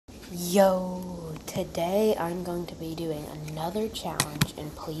Yo, today I'm going to be doing another challenge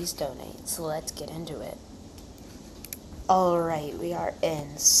and please donate, so let's get into it. Alright, we are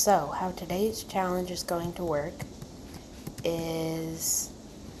in. So, how today's challenge is going to work is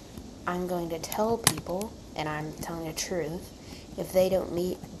I'm going to tell people, and I'm telling the truth, if they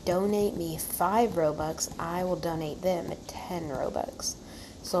donate me 5 Robux, I will donate them 10 Robux.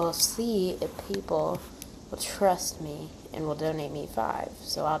 So we'll see if people will trust me and will donate me 5,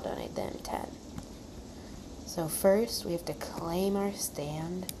 so I'll donate them 10. So first, we have to claim our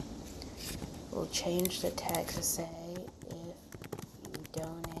stand. We'll change the text to say, if you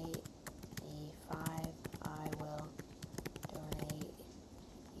donate me 5, I will donate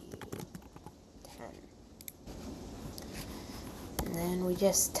you 10. And then we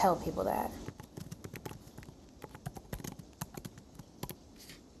just tell people that.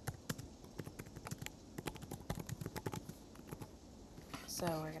 So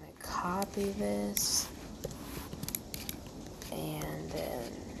we're going to copy this and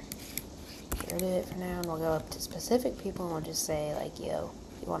then get rid of it for now, and we'll go up to specific people and we'll just say, like, yo,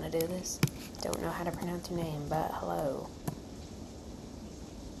 you want to do this? Don't know how to pronounce your name, but hello.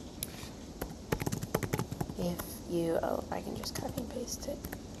 If you, I can just copy and paste it.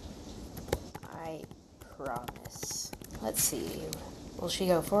 I promise. Let's see. Will she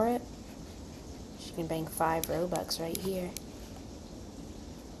go for it? She can bank 5 Robux right here.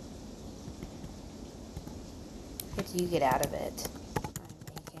 What do you get out of it? I'm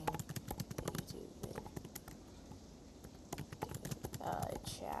making a YouTube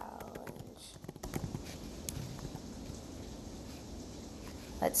challenge.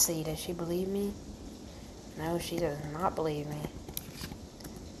 Let's see, does she believe me? No, she does not believe me.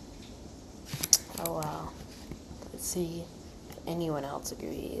 Oh well. Let's see if anyone else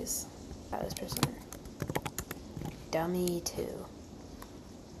agrees. This person. Dummy 2.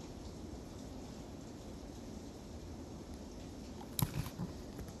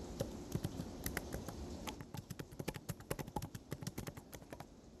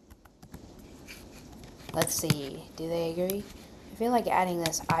 Let's see, do they agree? I feel like adding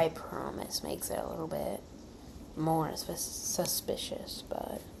this I promise makes it a little bit more suspicious,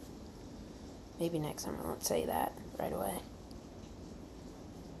 but maybe next time I won't say that right away.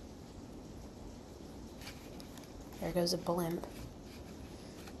 There goes a blimp.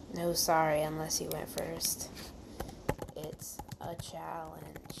 No sorry unless you went first. It's a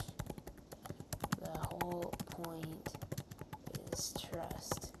challenge. The whole point is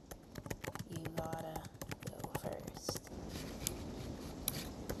trust. You gotta go first.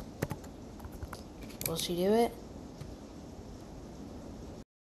 Will she do it?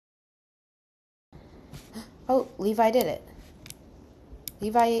 Oh, Levi did it.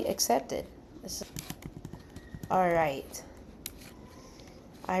 Levi accepted. Alright.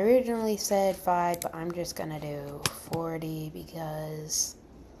 I originally said 5, but I'm just gonna do 40 because,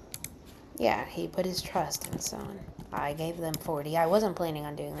 yeah, he put his trust in someone. I gave them 40. I wasn't planning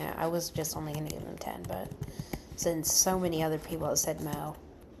on doing that. I was just only gonna give them 10, but since so many other people have said no.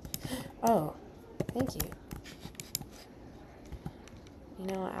 Oh, thank you. You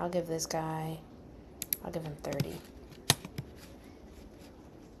know what? I'll give this guy, I'll give him 30.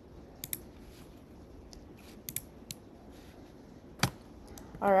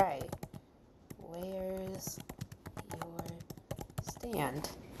 Alright. Where's your stand?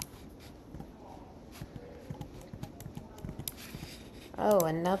 Oh,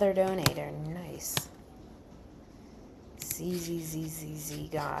 another donator. Nice. ZZZZZ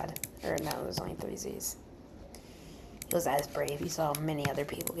God. Or no, it was only 3 Z's. He was as brave. He saw many other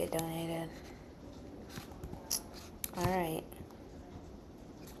people get donated. Alright.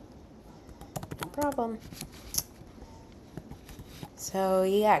 No problem. So,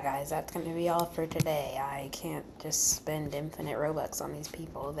 yeah, guys, that's going to be all for today. I can't just spend infinite Robux on these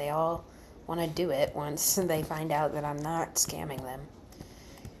people. They all want to do it once they find out that I'm not scamming them.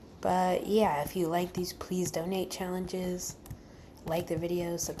 But, yeah, if you like these please donate challenges, like the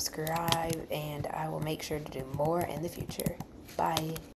video, subscribe, and I will make sure to do more in the future. Bye.